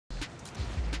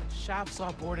Shop's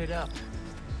all boarded up.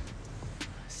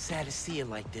 Sad to see it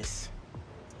like this.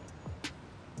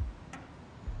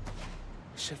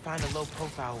 Should find a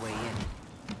low-profile way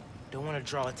in. Don't want to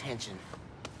draw attention.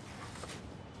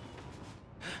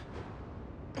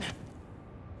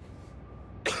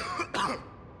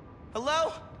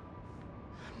 Hello?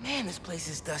 Man, this place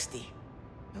is dusty.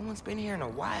 No one's been here in a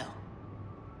while.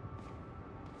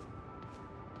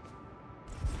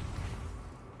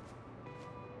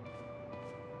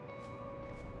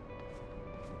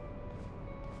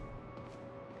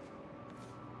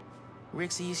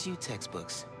 Rick's ESU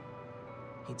textbooks.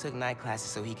 He took night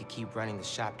classes so he could keep running the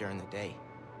shop during the day.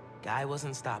 Guy was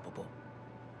unstoppable.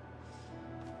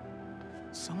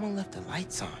 Someone left the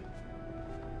lights on.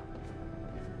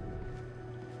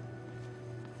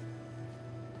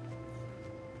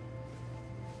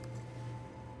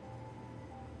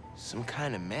 Some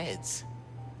kind of meds.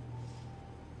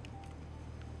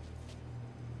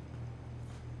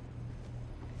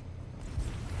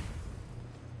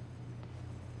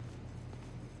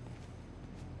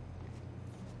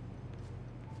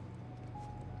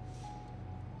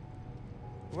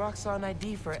 Roxxon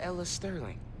ID for Ella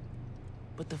Sterling.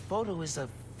 But the photo is of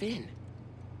Finn.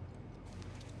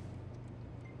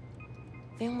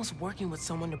 Finn was working with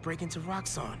someone to break into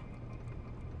Roxxon.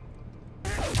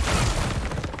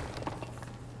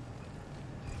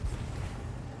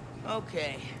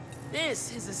 Okay,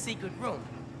 this is a secret room.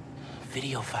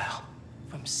 Video file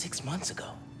from 6 months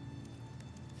ago.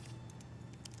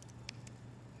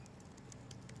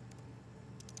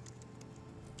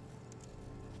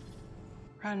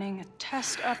 Running a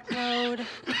test upload.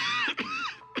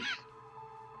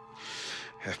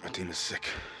 Half my team is sick.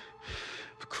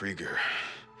 But Krieger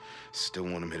still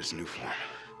want him in his new form.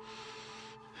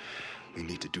 We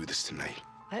need to do this tonight.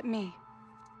 Let me.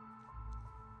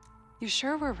 You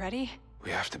sure we're ready? We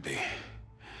have to be.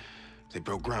 They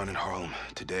broke ground in Harlem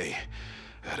today,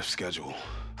 ahead of schedule.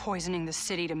 Poisoning the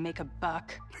city to make a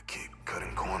buck. They keep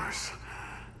cutting corners,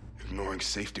 ignoring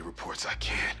safety reports. I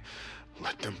can't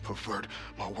let them pervert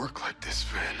my work like this,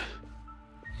 Finn.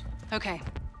 Okay,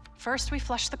 first we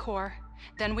flush the core,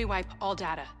 then we wipe all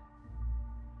data.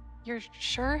 You're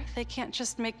sure they can't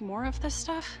just make more of this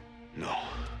stuff? No.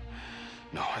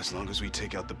 No, as long as we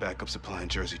take out the backup supply in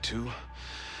Jersey too.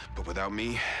 But without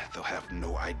me, they'll have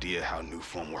no idea how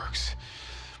Nuform works.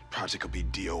 Project will be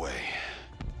DOA.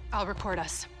 I'll report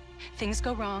us. Things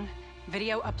go wrong,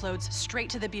 video uploads straight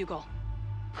to the Bugle.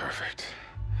 Perfect.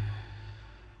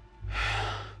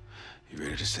 You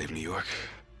ready to save New York?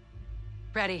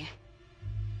 Ready.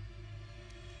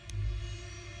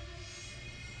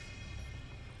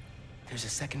 There's a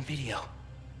second video.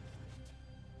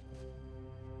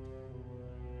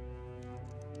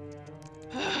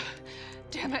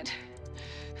 Damn it.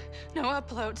 No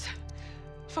uploads.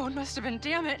 Phone must have been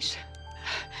damaged.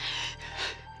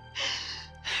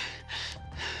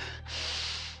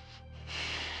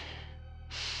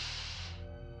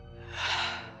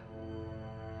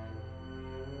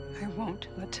 I won't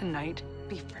let tonight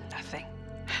be for nothing.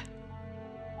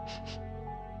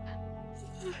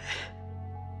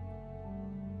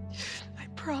 I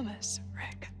promise,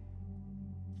 Rick.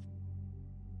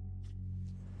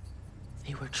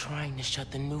 They were trying to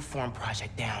shut the Nuform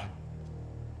project down.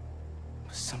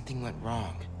 But something went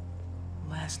wrong.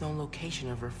 Last known location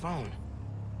of her phone.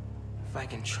 If I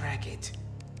can track it.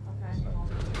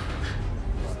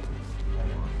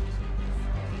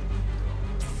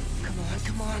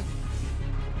 Come on.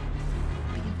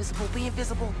 Be invisible, be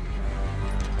invisible.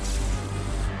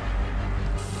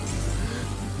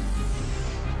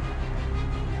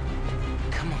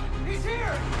 Come on. He's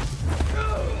here!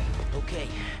 Okay,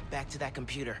 back to that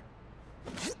computer.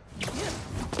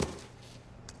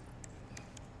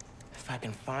 If I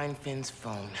can find Finn's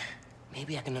phone,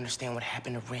 maybe I can understand what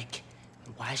happened to Rick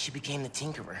and why she became the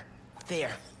Tinkerer.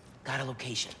 There, got a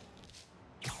location.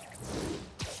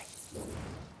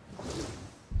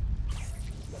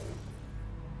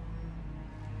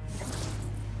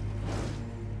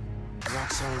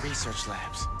 Roxxon Research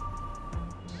Labs.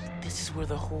 This is where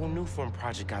the whole Nuform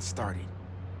project got started.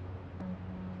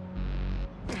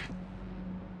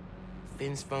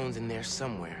 Finn's phone's in there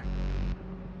somewhere.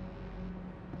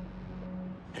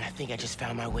 And I think I just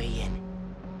found my way in.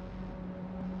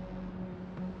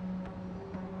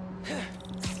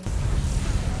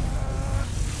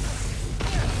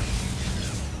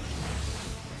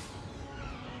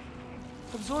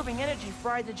 Absorbing energy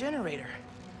fried the generator.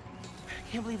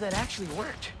 I can't believe that actually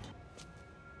worked.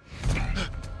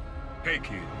 Hey,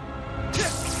 kid.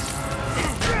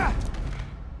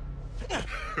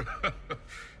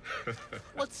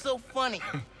 What's so funny?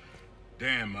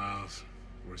 Damn, Miles.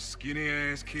 For a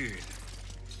skinny-ass kid,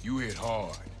 you hit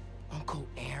hard. Uncle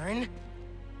Aaron?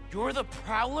 You're the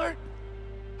Prowler?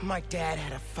 My dad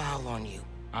had a foul on you.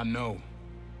 I know.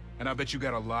 And I bet you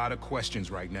got a lot of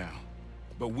questions right now.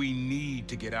 But we need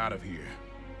to get out of here.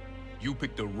 You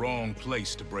picked the wrong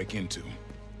place to break into.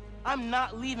 I'm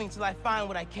not leaving till I find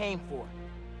what I came for.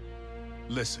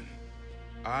 Listen,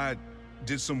 I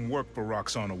did some work for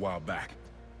Roxxon a while back.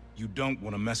 You don't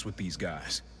want to mess with these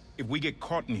guys. If we get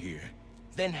caught in here...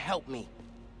 Then help me.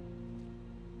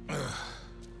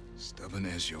 Stubborn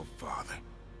as your father.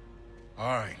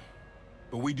 All right,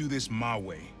 but we do this my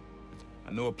way.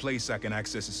 I know a place I can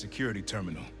access a security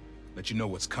terminal. Let you know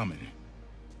what's coming.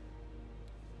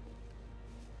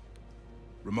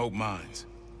 Remote mines.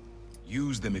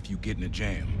 Use them if you get in a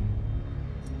jam.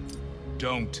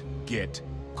 Don't get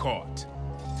caught.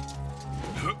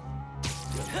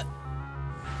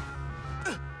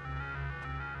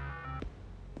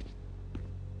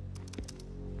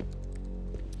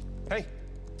 Hey,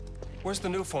 where's the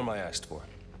new form I asked for?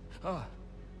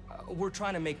 We're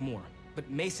trying to make more, but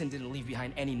Mason didn't leave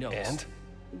behind any notes. And?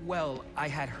 Well, I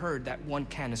had heard that one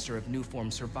canister of new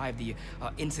form survived the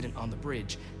incident on the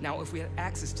bridge. Now, if we had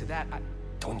access to that,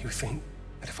 Don't you think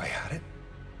that if I had it,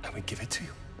 I would give it to you?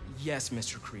 Yes,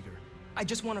 Mr. Krieger. I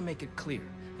just want to make it clear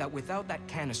that without that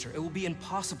canister, it will be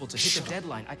impossible to hit the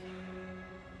deadline.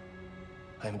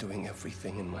 I'm doing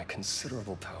everything in my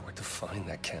considerable power to find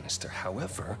that canister.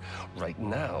 However, right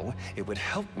now, it would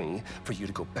help me for you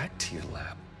to go back to your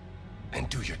lab and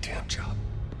do your damn job.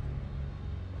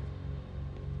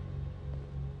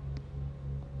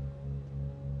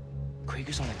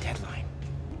 Krieger's on a deadline.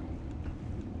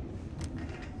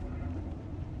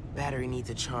 Battery needs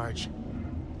a charge.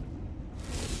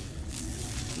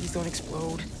 Please don't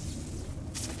explode.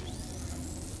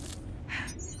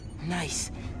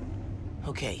 Nice.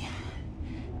 Okay.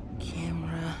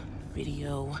 Camera,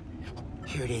 video.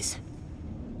 Here it is.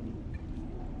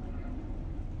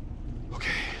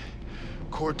 Okay.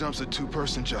 Core dump's a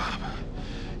two-person job.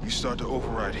 You start to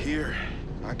override here,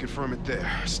 I confirm it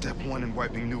there. Step 1 in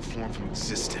wiping new form from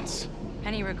existence.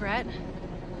 Any regret?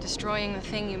 Destroying the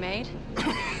thing you made?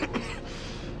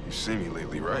 You've seen me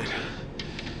lately, right?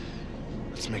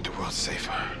 Let's make the world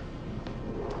safer.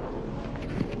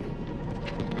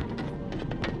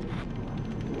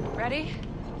 Ready?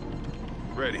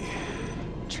 Ready.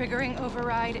 Triggering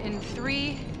override in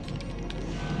 3,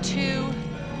 2...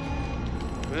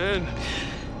 Ben!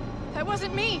 That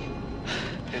wasn't me!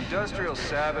 Industrial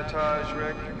sabotage,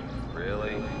 Rick?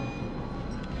 Really?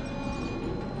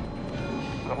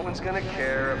 No one's gonna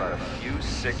care about a few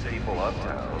sick people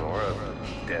uptown or a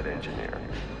dead engineer.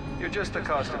 You're just the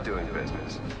cost of doing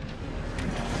business.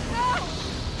 No!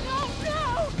 No,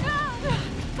 no, no!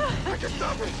 I can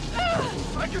stop it!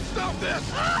 I can stop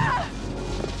this!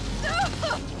 No!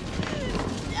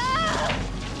 No!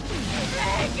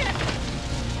 Rick!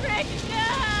 Rick, no!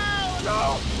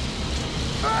 No!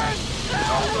 Ben! No,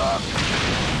 look!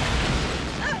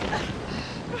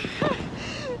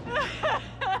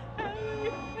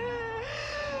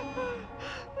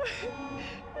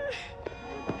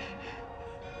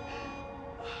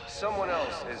 Someone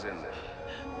else is in there.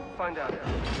 Find out.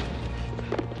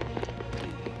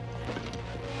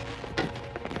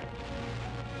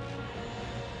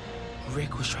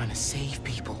 Rick was trying to save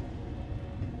people.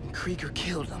 And Krieger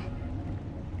killed them.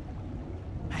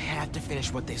 I have to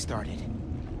finish what they started.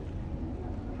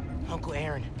 Uncle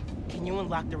Aaron, can you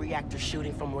unlock the reactor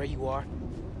shooting from where you are?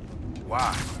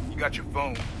 Why? You got your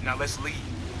phone. Now let's leave.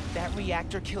 That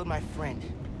reactor killed my friend.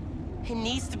 It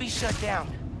needs to be shut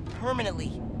down.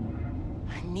 Permanently.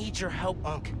 I need your help,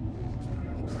 Unc.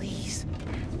 Please.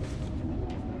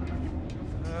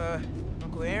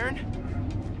 Uncle Aaron?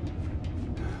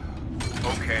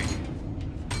 Okay.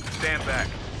 Stand back.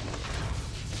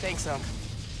 Thanks, Unc.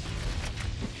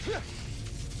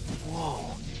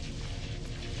 Whoa.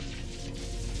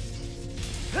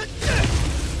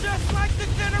 Just like the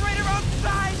generator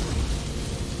outside!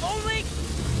 Only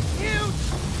huge!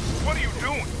 What are you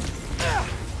doing?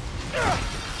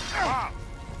 Mom!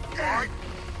 Alright?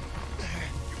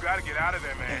 You gotta get out of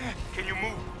there, man. Can you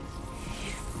move?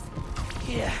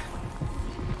 Yeah.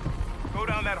 Go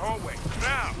down that hallway.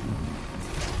 Now!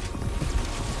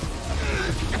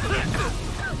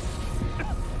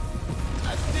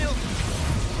 I feel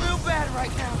real bad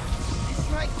right now. It's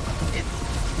like it's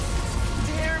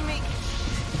tearing me.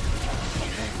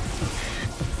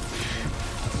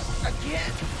 I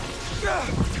can't.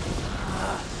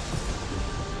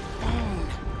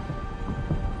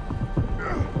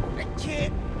 I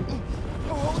can't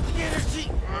hold the energy.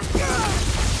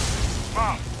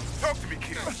 Mom, talk to me,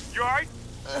 kid. You alright?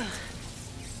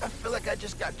 I feel like I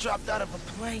just got dropped out of a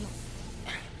plane.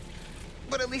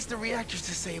 But at least the reactor's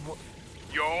disabled.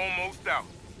 You're almost out.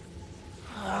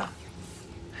 I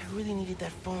really needed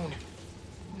that phone.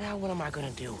 Now what am I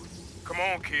gonna do? Come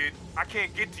on, kid. I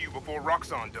can't get to you before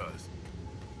Roxxon does.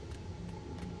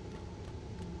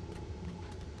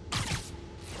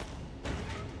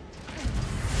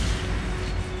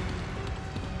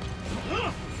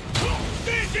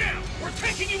 Stand down! We're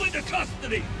taking you into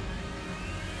custody!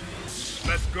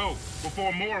 Let's go,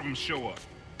 before more of them show up.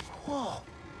 Whoa.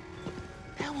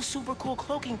 That was super cool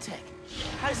cloaking tech.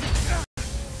 How does it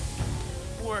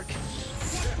work?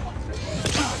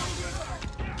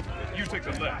 You take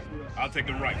the left. I'll take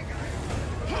the right.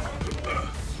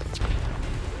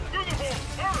 Through the hole!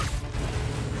 Hurry!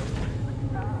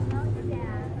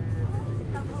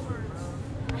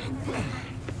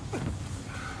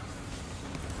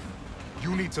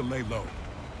 You need to lay low.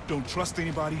 Don't trust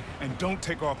anybody, and don't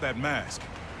take off that mask.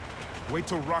 Wait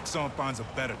till Roxxon finds a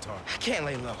better target. I can't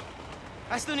lay low.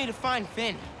 I still need to find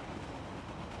Phin.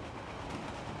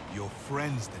 Your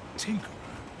friend's the Tinkerer.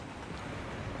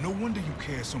 No wonder you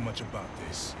care so much about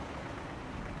this.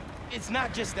 It's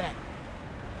not just that.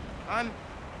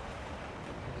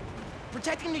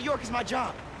 Protecting New York is my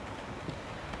job.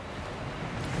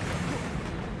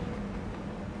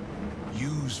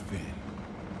 Use Phin.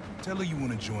 Tell her you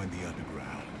want to join the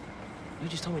Underground. You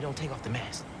just told me don't take off the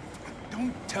mask.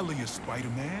 Don't tell her you're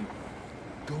Spider-Man.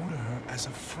 Go to her as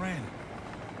a friend.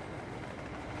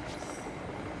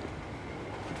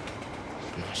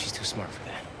 No, she's too smart for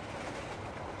that.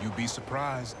 You'd be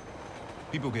surprised.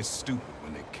 People get stupid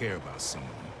when they care about someone.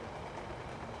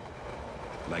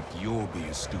 Like you're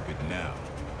being stupid now.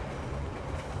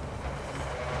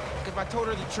 If I told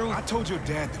her the truth... I told your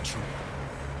dad the truth.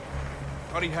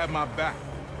 Thought he had my back.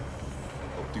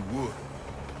 Hoped he would.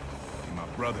 Be my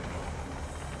brother.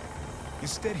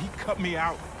 Instead, he cut me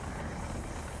out.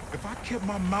 If I kept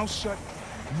my mouth shut,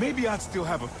 maybe I'd still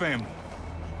have a family.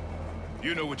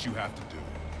 You know what you have to do.